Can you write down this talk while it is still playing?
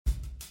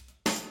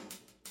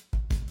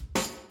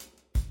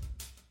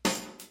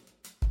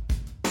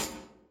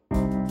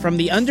From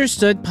the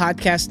Understood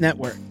Podcast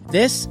Network,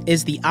 this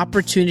is The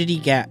Opportunity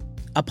Gap,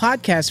 a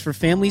podcast for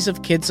families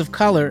of kids of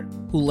color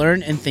who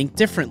learn and think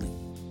differently.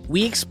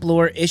 We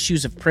explore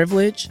issues of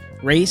privilege,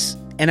 race,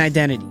 and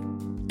identity.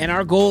 And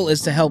our goal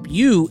is to help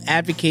you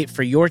advocate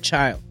for your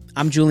child.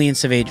 I'm Julian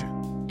Saavedra.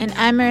 And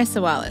I'm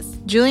Marissa Wallace.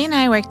 Julie and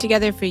I worked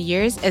together for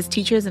years as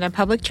teachers in a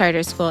public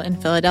charter school in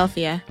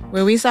Philadelphia,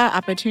 where we saw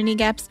opportunity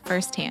gaps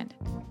firsthand.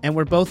 And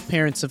we're both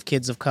parents of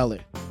kids of color,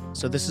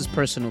 so this is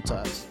personal to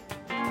us.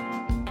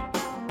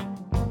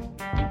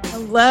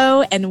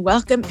 Hello and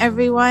welcome,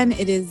 everyone.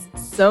 It is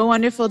so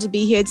wonderful to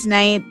be here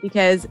tonight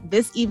because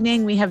this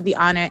evening we have the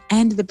honor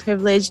and the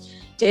privilege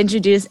to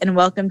introduce and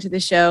welcome to the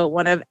show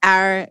one of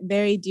our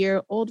very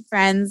dear old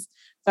friends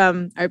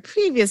from our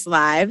previous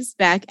lives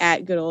back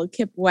at good old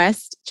Kip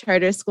West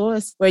Charter School,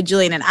 where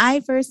Julian and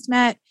I first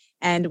met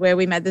and where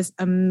we met this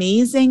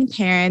amazing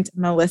parent,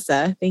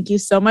 Melissa. Thank you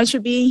so much for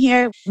being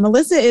here.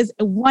 Melissa is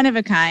one of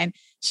a kind.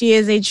 She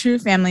is a true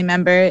family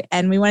member,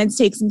 and we wanted to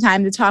take some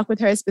time to talk with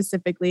her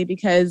specifically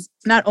because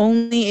not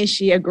only is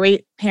she a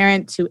great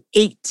parent to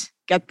eight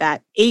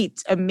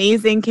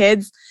amazing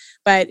kids,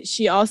 but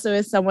she also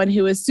is someone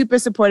who is super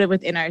supportive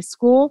within our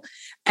school.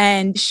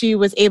 And she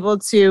was able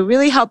to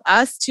really help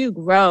us to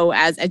grow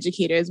as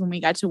educators when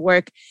we got to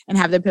work and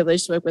have the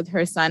privilege to work with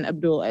her son,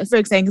 Abdullah. Super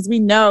exciting because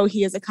we know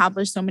he has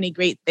accomplished so many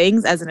great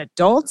things as an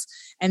adult.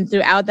 And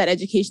throughout that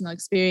educational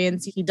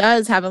experience, he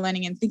does have a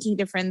learning and thinking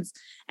difference.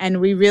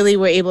 And we really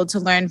were able to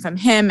learn from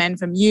him and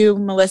from you,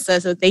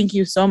 Melissa. So thank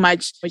you so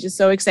much. We're just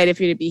so excited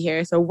for you to be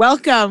here. So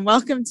welcome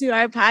to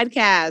our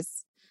podcast.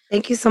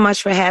 Thank you so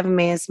much for having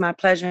me. It's my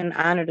pleasure and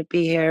honor to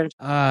be here.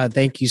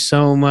 Thank you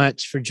so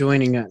much for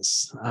joining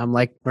us.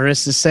 Like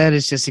Marissa said,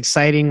 it's just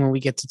exciting when we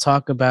get to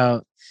talk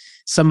about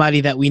somebody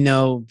that we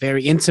know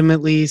very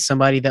intimately,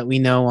 somebody that we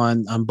know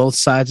on both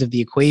sides of the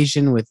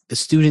equation with the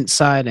student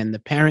side and the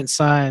parent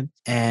side.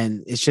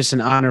 And it's just an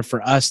honor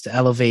for us to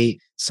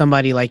elevate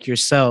somebody like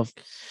yourself.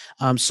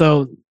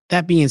 So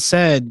that being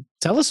said,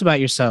 tell us about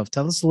yourself.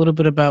 Tell us a little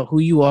bit about who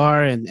you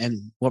are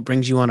and what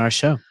brings you on our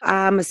show.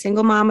 I'm a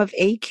single mom of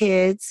 8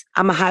 kids.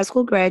 I'm a high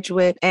school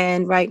graduate.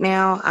 And right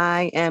now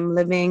I am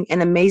living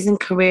an amazing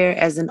career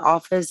as an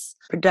office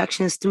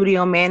production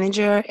studio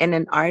manager and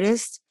an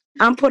artist.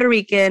 I'm Puerto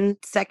Rican,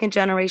 second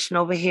generation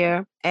over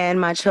here.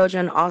 And my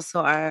children also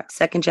are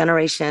second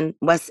generation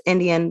West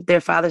Indian. Their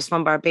father's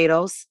from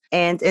Barbados,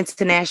 and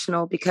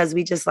international because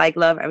we just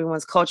love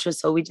everyone's culture.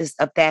 So we just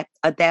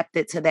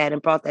adapted to that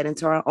and brought that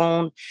into our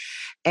own.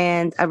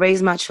 And I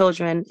raised my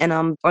children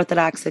in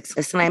Orthodox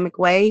Islamic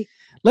way.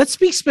 Let's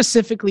speak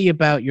specifically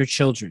about your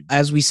children.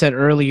 As we said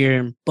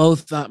earlier,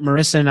 both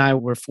Marissa and I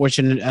were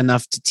fortunate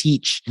enough to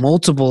teach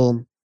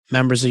multiple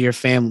members of your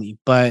family.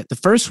 But the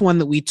first one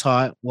that we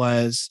taught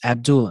was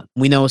Abdullah.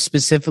 We know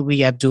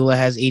specifically Abdullah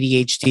has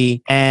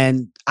ADHD.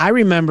 And I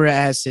remember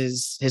as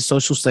his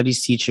social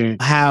studies teacher,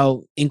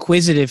 how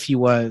inquisitive he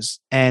was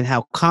and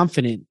how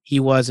confident he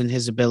was in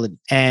his ability.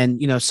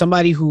 And,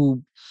 somebody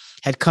who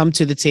had come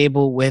to the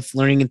table with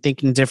learning and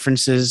thinking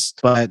differences,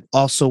 but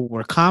also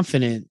were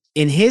confident.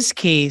 In his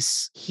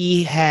case,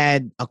 he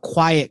had a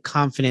quiet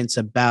confidence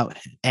about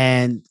him.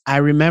 And I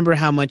remember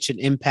how much it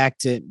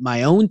impacted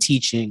my own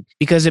teaching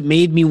because it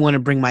made me want to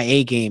bring my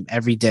A game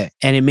every day.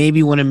 And it made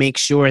me want to make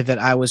sure that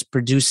I was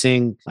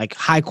producing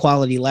high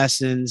quality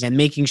lessons and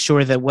making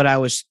sure that what I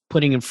was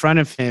putting in front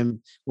of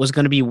him was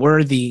going to be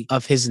worthy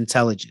of his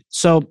intelligence.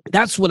 So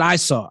that's what I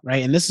saw,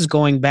 right? And this is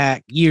going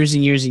back years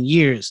and years and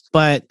years.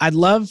 But I'd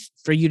love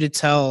for you to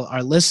tell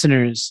our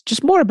listeners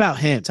just more about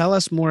him. Tell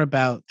us more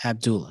about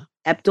Abdullah.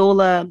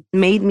 Abdullah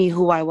made me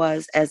who I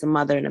was as a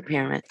mother and a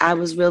parent. I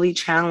was really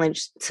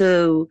challenged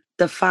to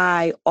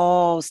defy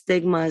all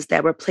stigmas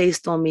that were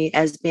placed on me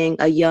as being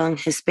a young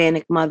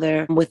Hispanic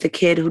mother with a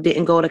kid who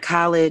didn't go to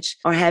college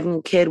or having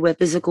a kid with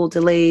physical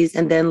delays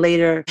and then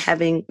later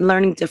having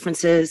learning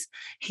differences.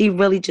 He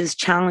really just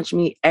challenged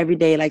me every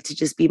day, to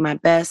just be my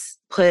best,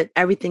 put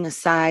everything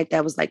aside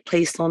that was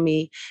placed on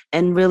me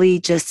and really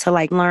just to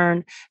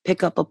learn,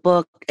 pick up a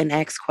book and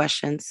ask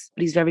questions.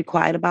 But he's very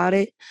quiet about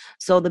it.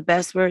 So the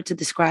best word to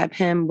describe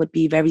him would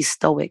be very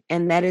stoic.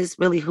 And that is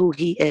really who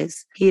he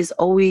is. He is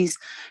always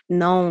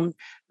known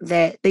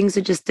that things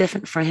are just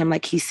different for him.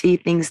 He sees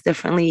things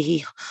differently.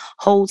 He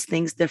holds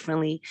things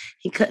differently.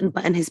 He couldn't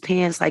button his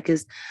pants like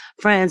his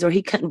friends, or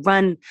he couldn't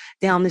run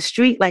down the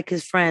street like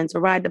his friends or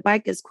ride the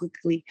bike as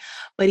quickly.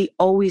 But he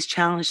always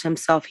challenged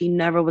himself. He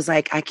never was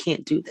I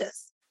can't do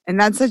this. And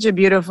that's such a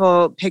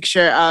beautiful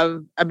picture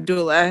of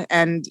Abdullah.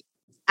 And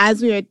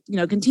as we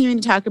are,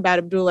 continuing to talk about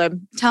Abdullah,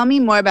 tell me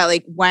more about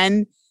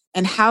when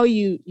and how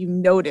you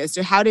noticed,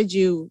 or how did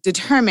you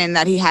determine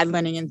that he had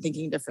learning and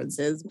thinking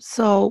differences?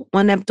 So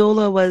when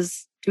Abdullah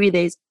was 3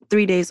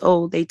 days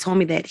old, they told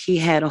me that he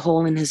had a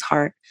hole in his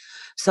heart.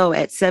 So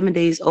at 7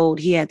 days old,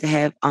 he had to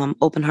have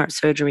open heart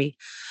surgery.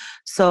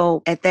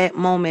 So at that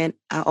moment,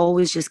 I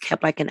always just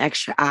kept an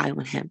extra eye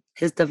on him,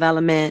 his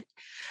development,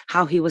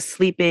 how he was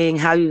sleeping,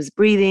 how he was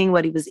breathing,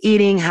 what he was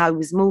eating, how he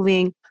was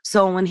moving.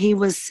 So when he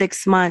was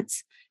 6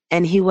 months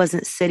and he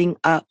wasn't sitting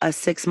up. A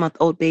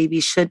 6-month-old baby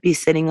should be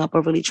sitting up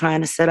or really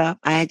trying to sit up.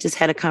 I had just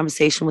had a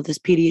conversation with his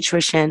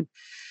pediatrician.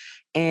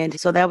 And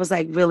so that was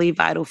like really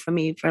vital for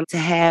me to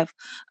have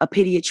a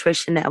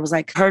pediatrician that was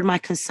like heard my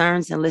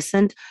concerns and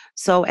listened.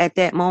 So at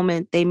that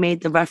moment, they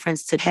made the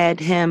reference to had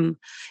him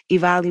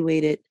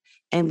evaluated.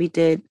 And we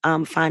did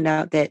find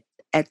out that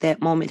at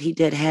that moment, he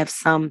did have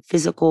some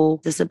physical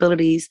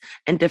disabilities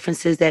and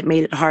differences that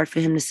made it hard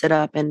for him to sit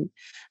up. And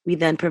we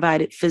then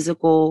provided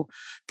physical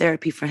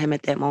therapy for him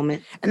at that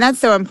moment. And that's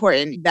so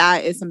important.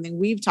 That is something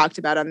we've talked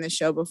about on this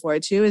show before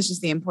too, is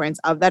just the importance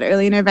of that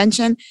early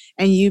intervention,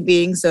 and you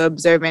being so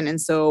observant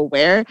and so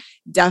aware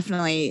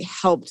definitely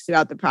helped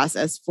throughout the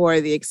process for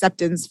the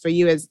acceptance for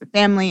you as the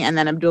family. And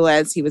then Abdullah,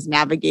 as he was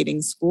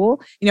navigating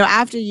school,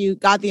 after you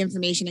got the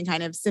information and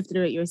kind of sifted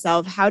through it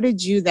yourself, how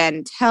did you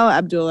then tell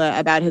Abdullah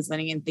about his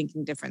learning and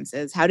thinking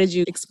differences? How did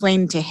you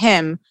explain to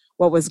him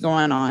what was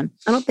going on?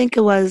 I don't think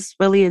it was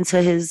really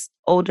into his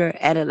older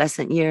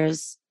adolescent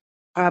years,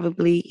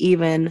 probably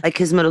even like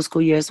his middle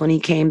school years when he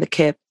came to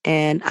KIPP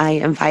and I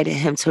invited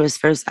him to his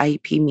first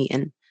IEP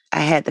meeting. I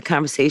had the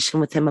conversation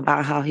with him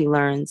about how he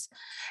learns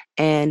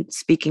and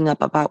speaking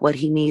up about what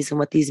he needs and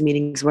what these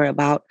meetings were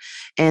about,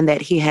 and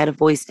that he had a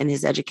voice in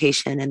his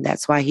education. And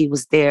that's why he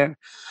was there,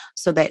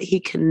 so that he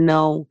could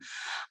know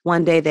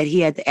one day that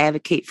he had to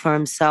advocate for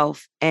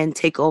himself and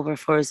take over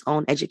for his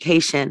own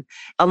education,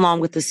 along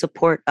with the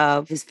support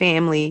of his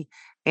family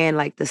and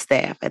like the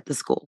staff at the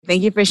school.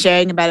 Thank you for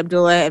sharing about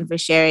Abdullah and for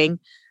sharing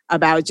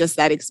about just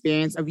that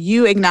experience of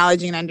you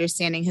acknowledging and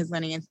understanding his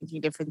learning and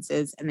thinking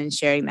differences and then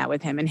sharing that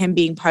with him. And him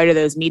being part of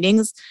those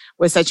meetings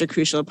was such a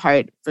crucial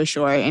part for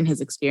sure in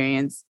his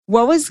experience.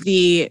 What was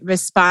the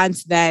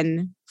response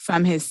then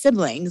from his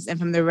siblings and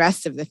from the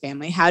rest of the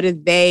family? How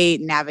did they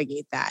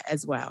navigate that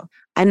as well?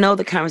 I know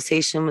the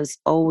conversation was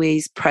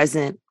always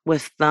present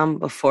with them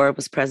before it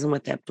was present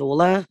with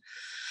Abdullah.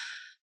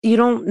 You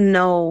don't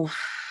know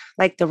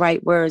like the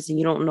right words, and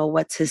you don't know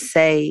what to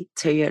say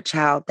to your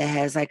child that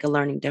has like a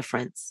learning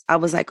difference. I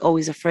was like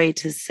always afraid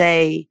to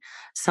say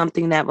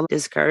something that would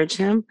discourage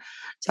him.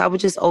 So I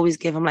would just always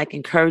give him like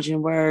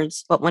encouraging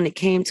words. But when it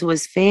came to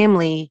his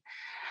family,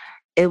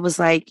 it was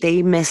like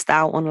they missed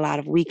out on a lot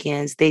of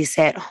weekends. They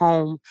sat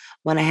home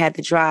when I had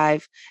to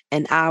drive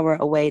an hour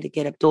away to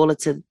get Abdullah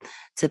to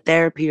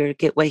therapy or to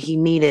get what he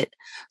needed.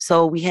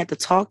 So we had to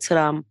talk to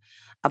them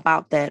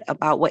about that,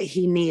 about what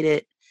he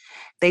needed.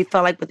 They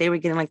felt like, but they were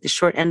getting like the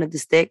short end of the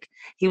stick.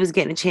 He was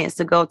getting a chance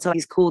to go to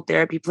these cool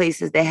therapy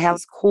places that had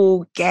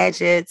cool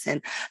gadgets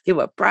and they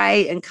were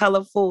bright and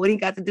colorful. And he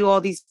got to do all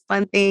these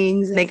fun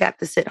things and they got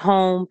to sit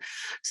home.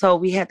 So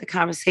we had the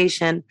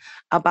conversation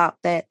about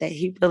that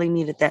he really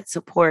needed that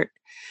support.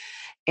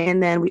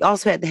 And then we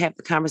also had to have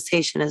the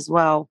conversation as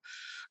well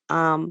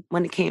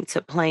when it came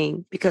to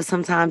playing, because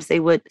sometimes they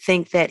would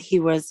think that he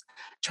was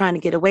trying to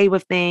get away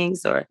with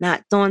things or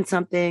not doing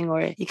something,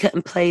 or he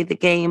couldn't play the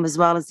game as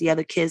well as the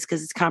other kids because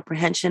his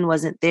comprehension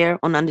wasn't there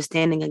on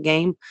understanding a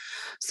game.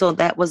 So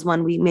that was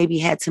when we maybe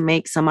had to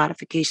make some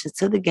modifications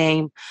to the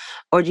game,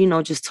 or,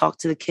 just talk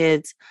to the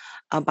kids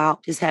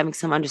about just having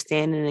some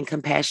understanding and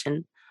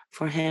compassion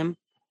for him.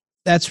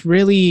 That's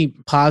really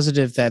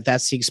positive that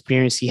that's the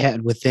experience he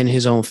had within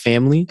his own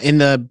family. In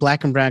the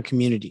Black and brown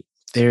community,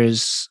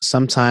 there's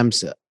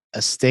sometimes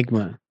a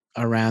stigma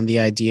around the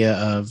idea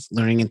of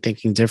learning and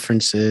thinking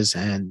differences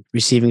and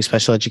receiving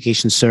special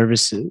education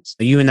services.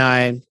 You and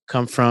I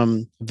come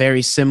from a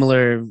very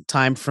similar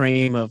time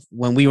frame of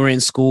when we were in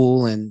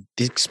school and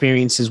the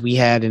experiences we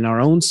had in our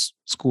own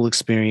school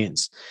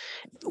experience.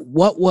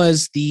 What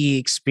was the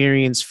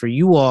experience for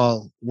you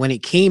all when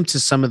it came to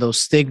some of those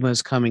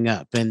stigmas coming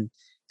up, and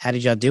how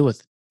did y'all deal with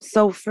it?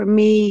 So for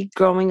me,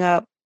 growing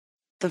up,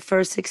 the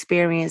first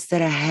experience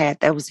that I had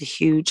that was a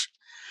huge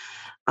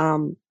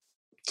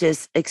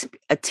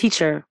a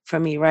teacher for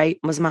me, right,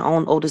 was my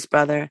own oldest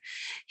brother.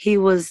 He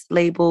was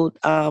labeled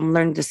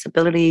learning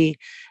disability,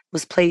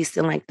 was placed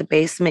in like the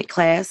basement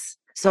class.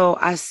 So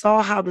I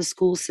saw how the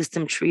school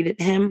system treated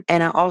him.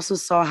 And I also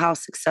saw how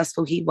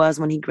successful he was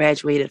when he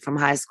graduated from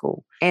high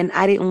school. And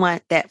I didn't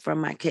want that for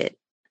my kid.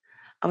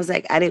 I was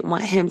like, I didn't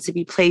want him to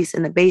be placed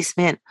in the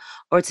basement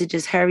or to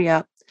just hurry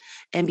up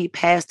and be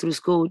passed through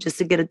school just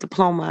to get a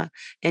diploma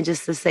and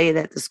just to say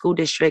that the school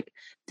district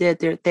did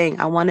their thing.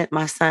 I wanted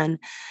my son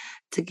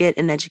to get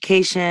an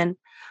education.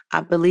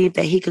 I believed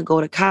that he could go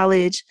to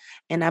college,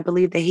 and I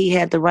believed that he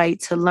had the right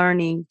to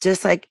learning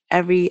just like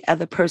every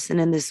other person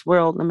in this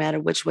world, no matter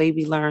which way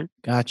we learn.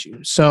 Got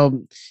you.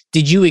 So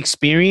did you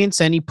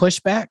experience any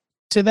pushback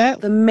to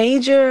that? The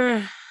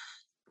major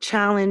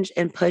challenge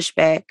and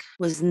pushback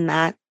was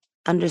not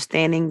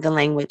understanding the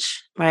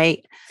language,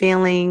 right?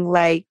 Feeling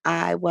like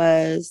I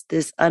was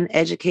this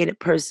uneducated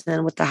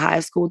person with a high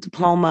school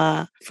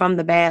diploma from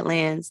the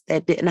Badlands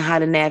that didn't know how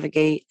to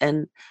navigate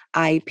an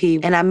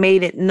IEP. And I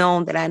made it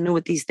known that I knew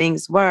what these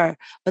things were,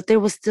 but there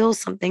was still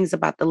some things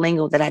about the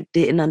lingo that I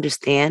didn't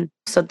understand.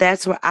 So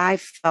that's where I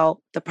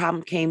felt the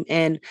problem came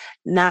in,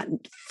 not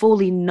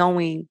fully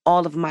knowing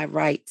all of my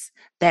rights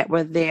that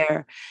were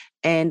there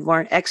and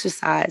weren't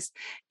exercised.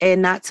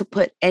 And not to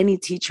put any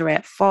teacher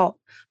at fault,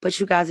 but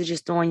you guys are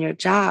just doing your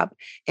job.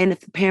 And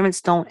if the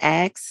parents don't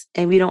ask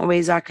and we don't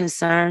raise our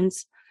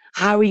concerns,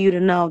 how are you to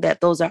know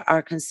that those are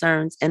our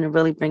concerns and to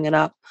really bring it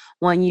up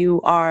when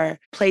you are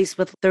placed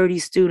with 30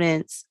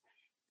 students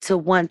to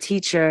one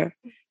teacher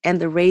and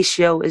the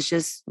ratio is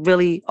just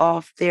really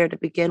off there to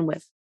begin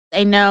with?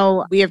 I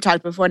know we have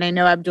talked before, and I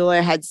know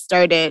Abdullah had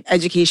started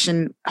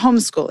education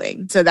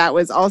homeschooling. So that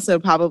was also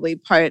probably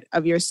part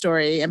of your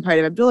story, and part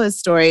of Abdullah's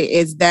story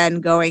is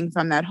then going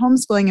from that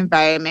homeschooling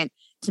environment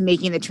to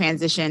making the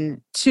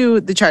transition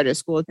to the charter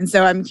school. And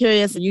so I'm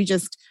curious, you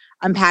just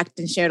unpacked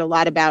and shared a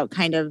lot about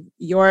kind of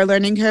your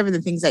learning curve and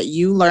the things that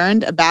you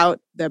learned about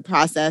the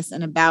process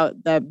and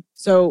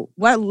so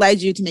what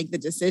led you to make the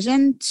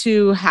decision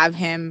to have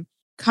him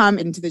come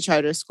into the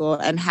charter school,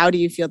 and how do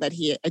you feel that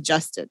he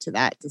adjusted to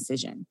that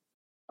decision?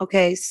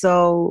 Okay,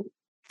 so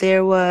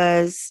there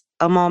was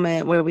a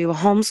moment where we were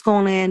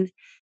homeschooling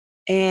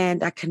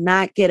and I could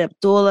not get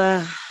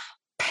Abdullah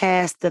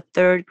past the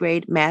third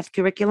grade math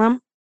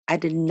curriculum. I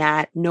did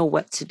not know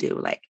what to do.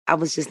 Like, I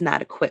was just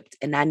not equipped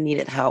and I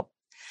needed help.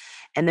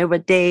 And there were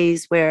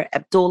days where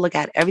Abdullah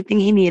got everything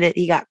he needed.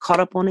 He got caught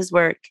up on his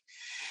work.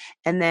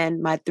 And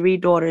then my three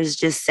daughters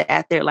just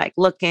sat there like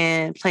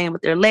looking, playing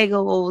with their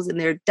Legos and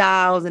their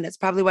dolls. And that's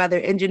probably why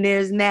they're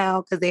engineers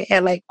now, because they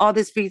had like all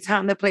this free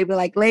time to play with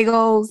like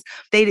Legos.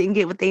 They didn't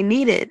get what they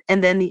needed.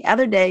 And then the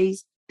other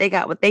days they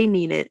got what they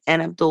needed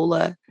and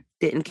Abdullah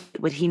didn't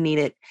get what he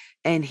needed.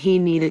 And he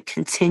needed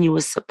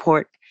continuous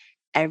support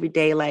every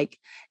day, like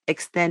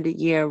extended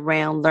year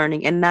round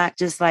learning, and not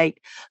just like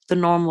the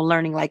normal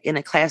learning, like in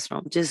a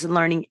classroom, just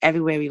learning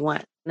everywhere we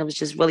went. And it was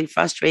just really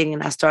frustrating.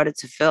 And I started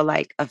to feel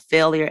like a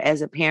failure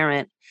as a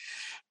parent.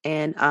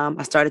 And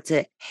I started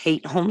to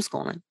hate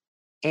homeschooling.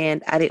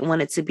 And I didn't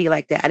want it to be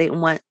like that. I didn't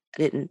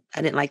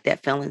like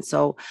that feeling.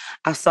 So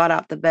I sought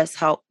out the best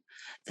help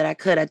that I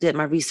could. I did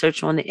my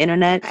research on the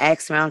internet. I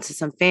asked around to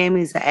some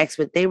families. I asked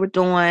what they were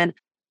doing.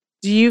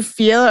 Do you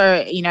feel,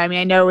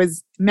 I know it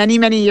was many,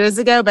 many years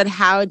ago, but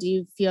how do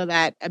you feel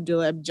that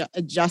Abdullah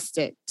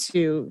adjusted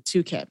to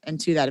KIPP and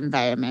to that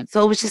environment?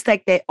 So it was just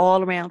like that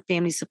all around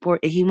family support.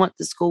 And he went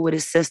to school with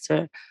his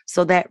sister.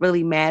 So that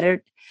really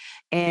mattered.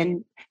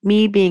 And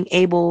me being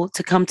able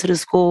to come to the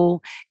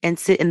school and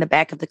sit in the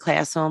back of the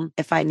classroom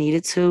if I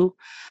needed to,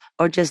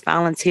 or just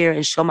volunteer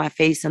and show my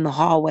face in the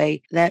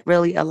hallway, that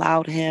really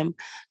allowed him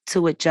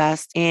to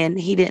adjust. And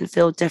he didn't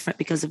feel different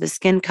because of his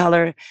skin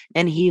color,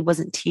 and he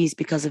wasn't teased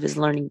because of his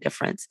learning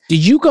difference.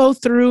 Did you go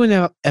through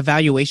an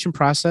evaluation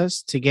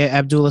process to get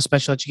Abdullah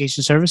special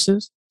education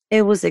services?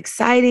 It was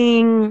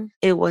exciting.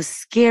 It was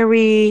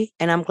scary.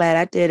 And I'm glad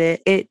I did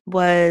it. It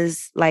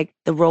was like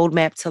the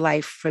roadmap to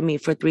life for me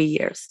for 3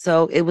 years.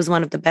 So it was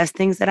one of the best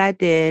things that I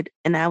did.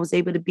 And I was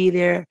able to be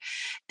there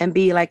and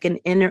be like an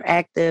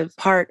interactive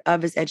part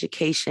of his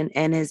education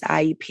and his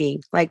IEP.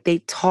 Like, they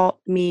taught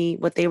me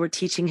what they were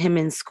teaching him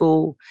in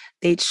school.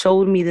 They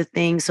showed me the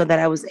things so that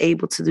I was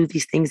able to do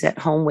these things at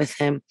home with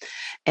him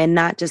and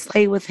not just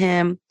play with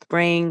him,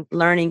 bring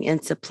learning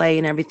into play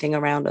and everything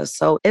around us.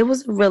 So it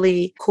was a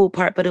really cool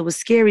part, but it was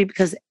scary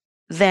because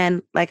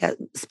then, like I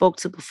spoke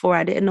to before,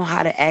 I didn't know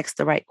how to ask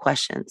the right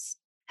questions.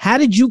 How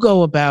did you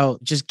go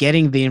about just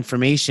getting the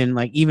information,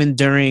 like even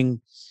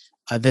during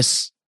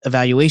this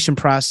evaluation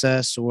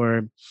process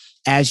or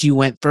as you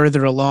went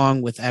further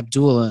along with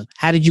Abdullah?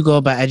 How did you go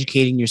about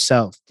educating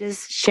yourself?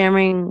 Just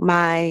sharing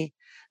my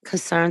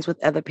concerns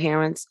with other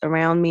parents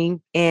around me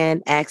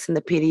and asking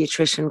the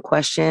pediatrician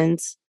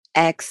questions,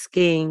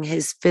 asking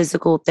his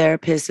physical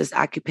therapist, his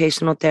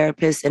occupational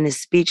therapist, and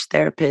his speech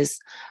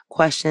therapist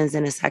questions,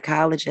 and his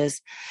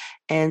psychologist,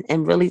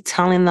 and really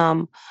telling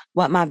them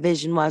what my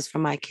vision was for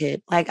my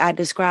kid. Like, I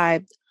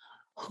described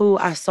who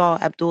I saw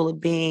Abdullah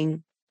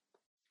being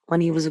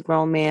when he was a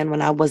grown man,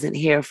 when I wasn't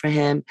here for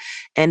him,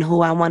 and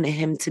who I wanted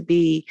him to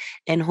be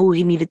and who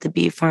he needed to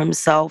be for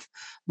himself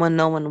when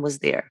no one was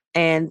there.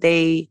 And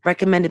they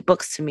recommended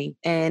books to me,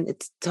 and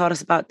it taught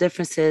us about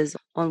differences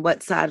on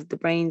what side of the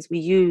brains we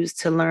use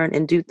to learn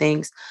and do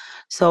things.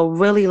 So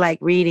really like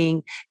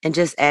reading and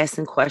just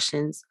asking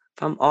questions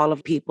from all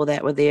of people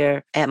that were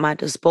there at my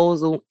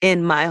disposal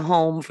in my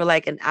home for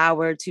like an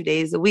hour, 2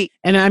 days a week.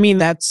 And I mean,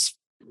 that's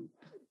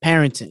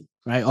parenting,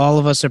 right? All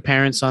of us are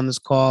parents on this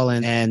call,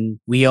 and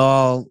we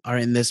all are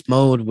in this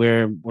mode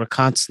where we're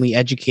constantly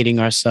educating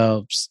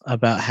ourselves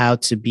about how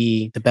to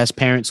be the best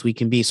parents we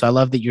can be. So I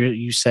love that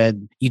you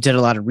said you did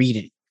a lot of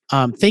reading.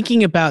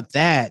 Thinking about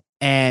that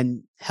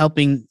and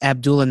helping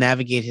Abdullah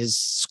navigate his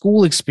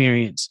school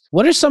experience,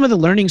 what are some of the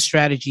learning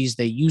strategies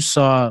that you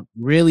saw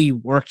really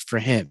worked for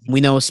him? We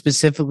know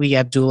specifically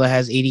Abdullah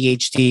has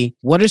ADHD.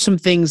 What are some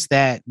things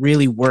that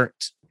really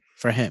worked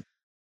for him?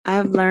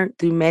 I've learned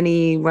through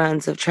many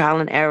runs of trial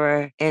and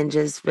error and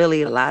just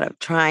really a lot of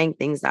trying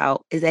things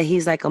out is that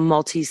he's like a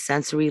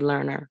multi-sensory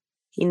learner.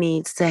 He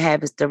needs to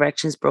have his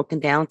directions broken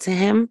down to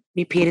him,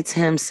 repeated to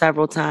him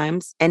several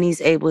times, and he's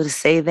able to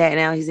say that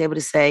now. He's able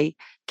to say,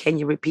 "Can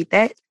you repeat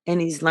that?"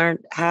 And he's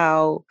learned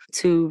how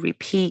to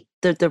repeat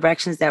the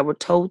directions that were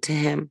told to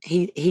him.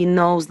 He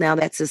knows now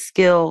that's a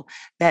skill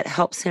that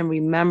helps him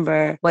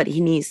remember what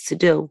he needs to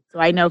do. So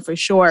I know for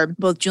sure,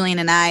 both Julian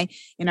and I,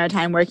 in our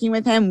time working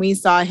with him, we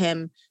saw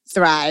him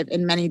thrive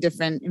in many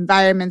different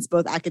environments,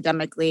 both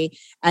academically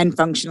and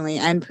functionally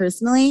and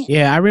personally.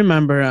 Yeah, I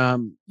remember,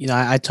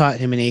 I taught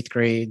him in 8th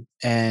grade,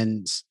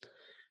 and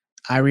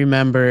I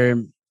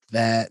remember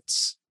that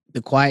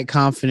the quiet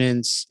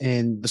confidence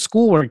and the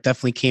schoolwork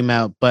definitely came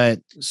out, but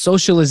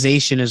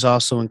socialization is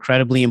also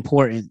incredibly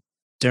important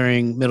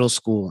during middle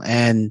school.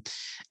 And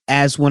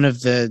as one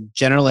of the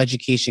general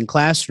education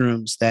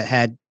classrooms that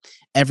had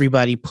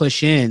everybody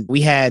push in, we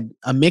had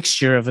a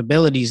mixture of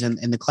abilities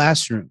in the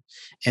classroom.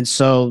 And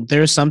so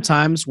there are some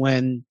times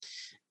when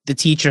the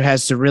teacher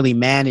has to really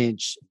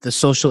manage the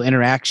social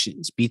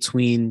interactions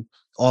between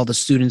all the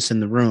students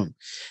in the room.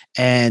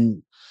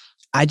 And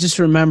I just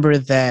remember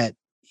that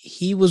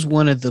he was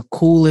one of the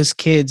coolest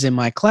kids in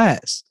my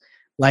class.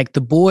 Like, the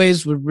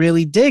boys would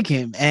really dig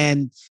him.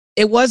 And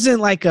it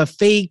wasn't like a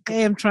fake,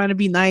 hey, I'm trying to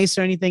be nice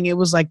or anything. It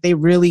was like they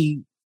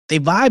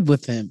vibed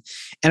with him.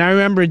 And I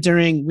remember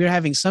we were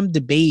having some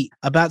debate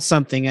about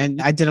something,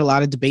 and I did a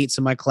lot of debates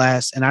in my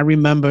class. And I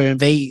remember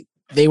they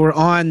were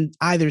on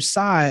either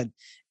side,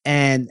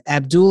 and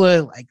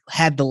Abdullah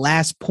had the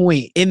last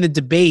point in the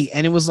debate,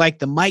 and it was like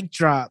the mic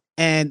drop.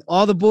 And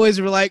all the boys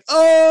were like,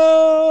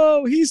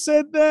 oh, he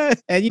said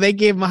that. And they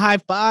gave him high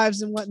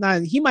fives and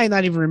whatnot. He might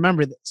not even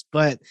remember this,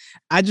 but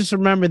I just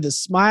remember the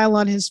smile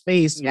on his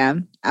face. Yeah,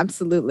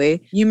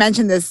 absolutely. You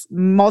mentioned this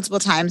multiple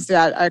times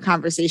throughout our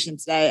conversation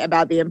today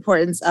about the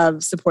importance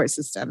of support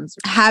systems.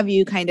 Have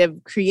you kind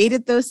of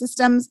created those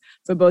systems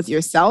for both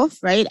yourself,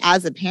 right,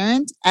 as a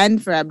parent,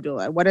 and for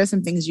Abdullah? What are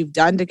some things you've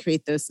done to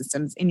create those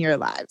systems in your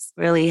lives?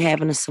 Really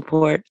having the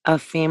support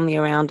of family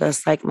around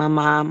us, like my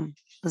mom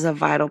was a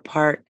vital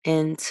part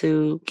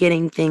into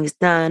getting things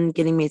done,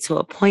 getting me to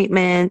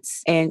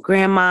appointments. And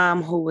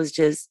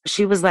grandmom,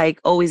 she was like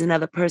always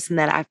another person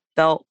that I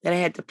felt that I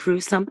had to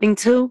prove something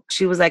to.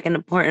 She was like an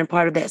important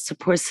part of that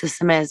support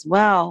system as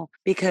well,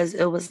 because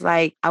it was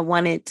like I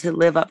wanted to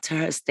live up to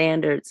her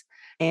standards.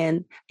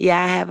 And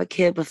yeah, I have a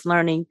kid with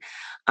learning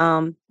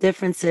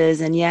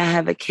differences. And yeah, I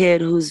have a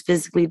kid who's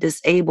physically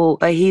disabled,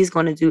 but he's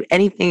going to do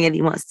anything that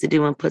he wants to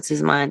do and puts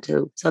his mind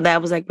to. So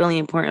that was like really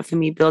important for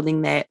me,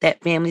 building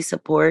that family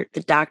support,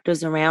 the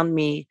doctors around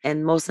me,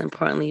 and most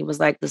importantly was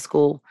like the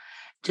school.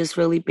 Just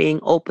really being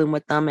open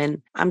with them.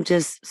 And I'm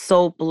just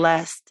so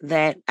blessed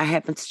that I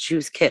happened to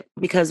choose KIPP,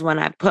 because when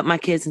I put my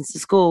kids into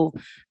school,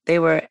 they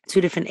were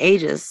 2 different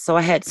ages. So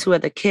I had 2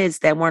 other kids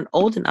that weren't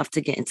old enough to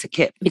get into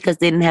KIPP because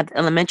they didn't have the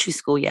elementary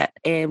school yet.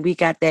 And we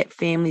got that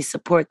family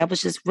support. That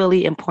was just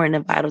really important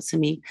and vital to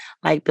me,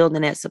 like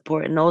building that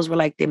support. And those were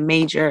like the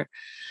major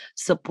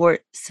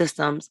support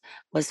systems: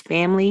 was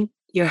family,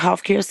 your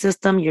healthcare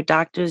system, your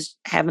doctors,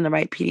 having the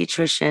right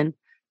pediatrician,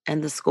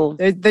 and the school.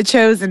 The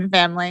chosen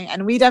family.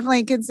 And we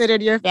definitely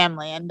considered your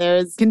family. And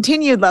there's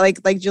continued,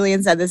 like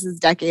Julian said, this is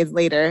decades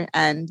later.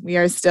 And we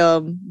are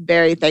still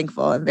very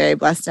thankful and very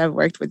blessed to have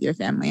worked with your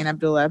family and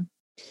Abdullah.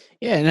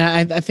 Yeah,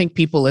 and I think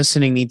people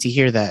listening need to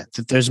hear that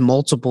there's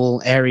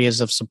multiple areas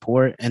of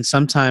support. And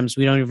sometimes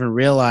we don't even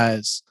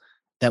realize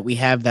that we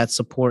have that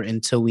support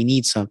until we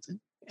need something.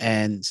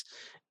 And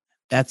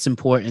that's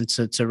important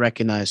to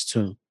recognize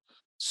too.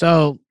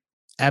 So,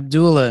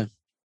 Abdullah,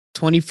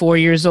 24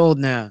 years old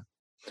now.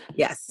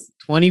 Yes.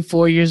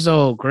 24 years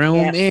old,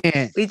 grown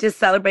man. We just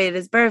celebrated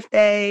his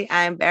birthday.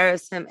 I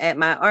embarrassed him at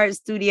my art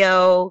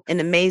studio. An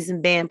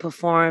amazing band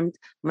performed.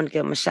 I'm going to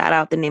give him a shout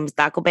out. The name is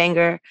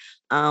Banger.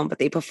 But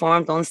they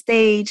performed on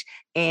stage,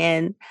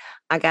 and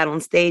I got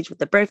on stage with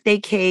the birthday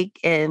cake,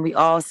 and we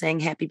all sang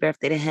happy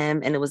birthday to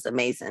him, and it was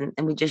amazing.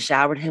 And we just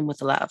showered him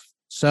with love.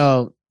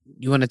 So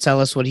you want to tell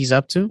us what he's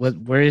up to?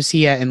 Where is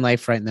he at in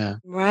life right now?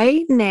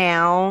 Right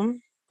now,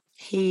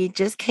 he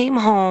just came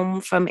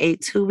home from a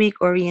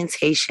 2-week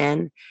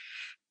orientation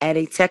at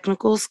a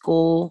technical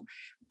school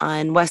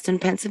in Western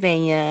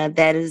Pennsylvania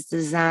that is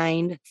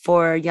designed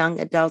for young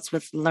adults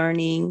with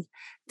learning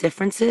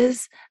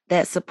differences,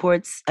 that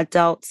supports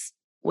adults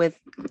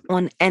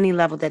on any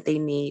level that they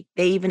need.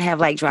 They even have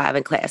like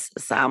driving classes.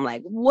 So I'm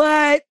like,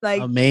 what?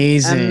 Like,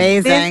 amazing.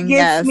 This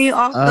gets me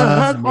off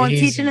the hook on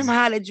teaching him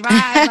how to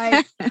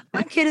drive. Like,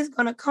 my kid is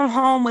going to come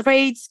home with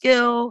trade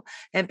skill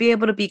and be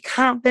able to be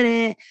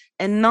confident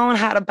and knowing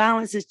how to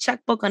balance his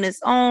checkbook on his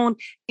own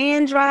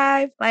and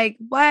drive. Like,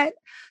 what?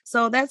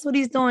 So that's what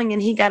he's doing.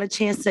 And he got a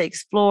chance to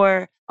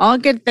explore. All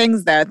good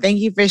things, though. Thank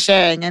you for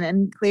sharing.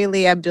 And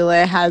clearly,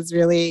 Abdullah has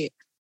really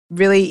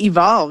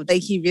evolved.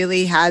 Like, he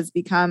really has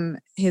become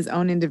his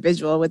own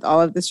individual with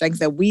all of the strengths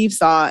that we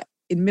saw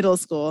in middle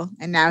school.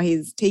 And now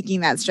he's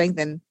taking that strength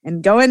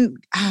and going.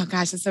 Oh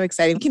gosh, it's so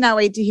exciting. Cannot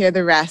wait to hear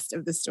the rest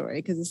of the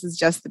story, because this is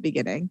just the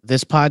beginning.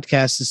 This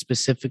podcast is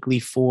specifically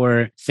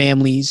for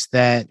families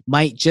that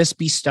might just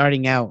be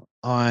starting out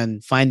on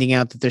finding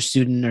out that their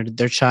student or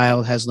their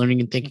child has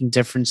learning and thinking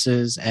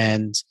differences,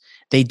 and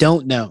they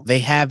don't know. They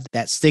have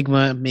that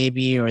stigma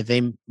maybe, or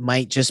they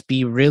might just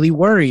be really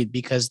worried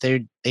because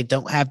they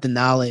don't have the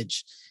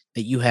knowledge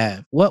that you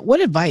have.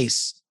 What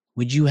advice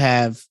would you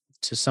have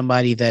to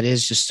somebody that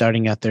is just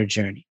starting out their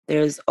journey?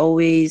 There's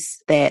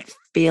always that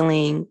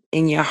feeling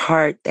in your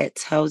heart that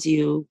tells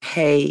you,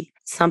 hey,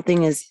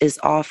 something is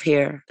off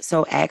here.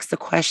 So ask the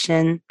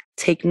question,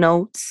 take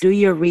notes, do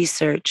your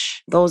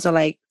research. Those are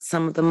like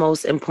some of the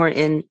most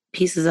important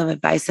pieces of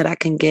advice that I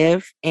can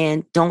give.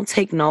 And don't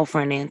take no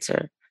for an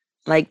answer.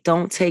 Like,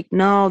 don't take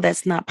no,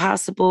 that's not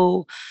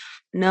possible.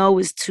 No,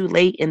 it's too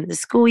late in the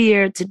school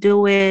year to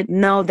do it.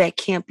 No, that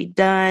can't be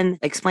done.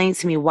 Explain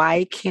to me why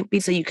it can't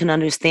be so you can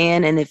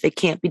understand. And if it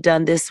can't be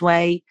done this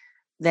way,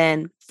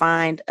 then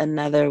find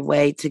another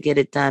way to get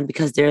it done,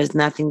 because there is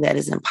nothing that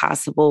is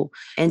impossible.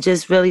 And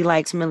just really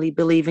ultimately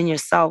believe in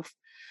yourself,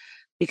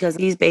 because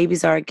these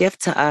babies are a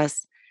gift to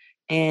us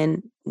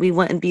and we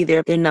wouldn't be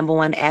their number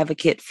one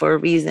advocate for a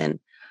reason.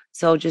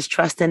 So just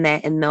trust in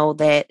that and know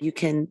that you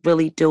can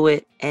really do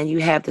it and you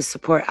have the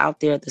support out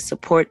there. The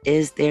support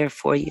is there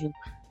for you.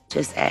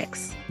 Just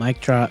ask. Mic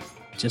drop,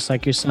 just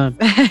like your son.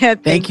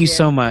 Thank you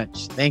so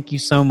much. Thank you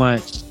so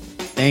much.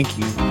 Thank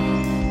you.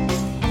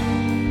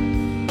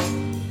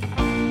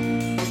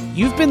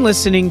 You've been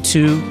listening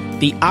to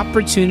The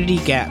Opportunity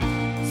Gap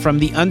from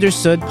the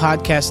Understood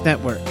Podcast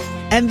Network.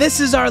 And this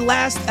is our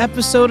last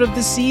episode of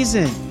the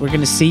season. We're going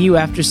to see you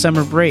after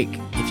summer break.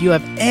 If you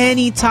have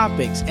any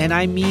topics, and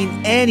I mean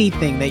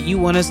anything that you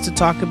want us to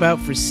talk about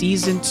for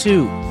season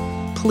 2,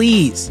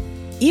 please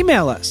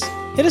email us.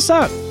 Hit us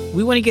up.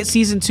 We want to get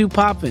season 2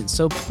 popping.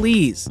 So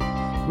please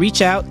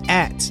reach out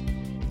at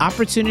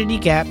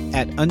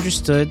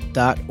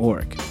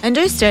opportunitygap@understood.org.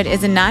 Understood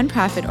is a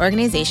nonprofit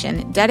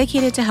organization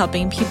dedicated to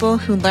helping people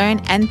who learn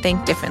and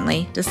think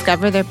differently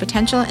discover their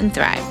potential and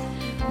thrive.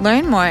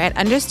 Learn more at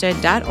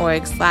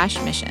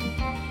understood.org/mission.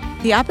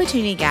 The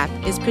Opportunity Gap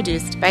is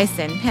produced by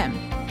Sin Pim.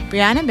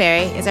 Brianna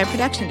Berry is our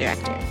production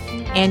director.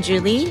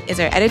 Andrew Lee is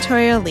our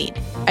editorial lead.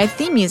 Our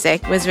theme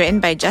music was written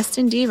by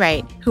Justin D.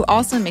 Wright, who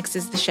also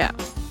mixes the show.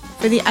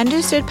 For the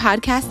Understood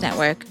Podcast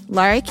Network,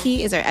 Laura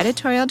Key is our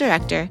editorial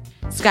director,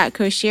 Scott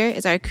Koshier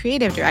is our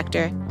creative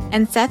director,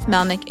 and Seth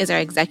Melnick is our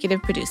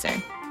executive producer.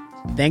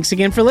 Thanks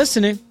again for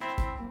listening.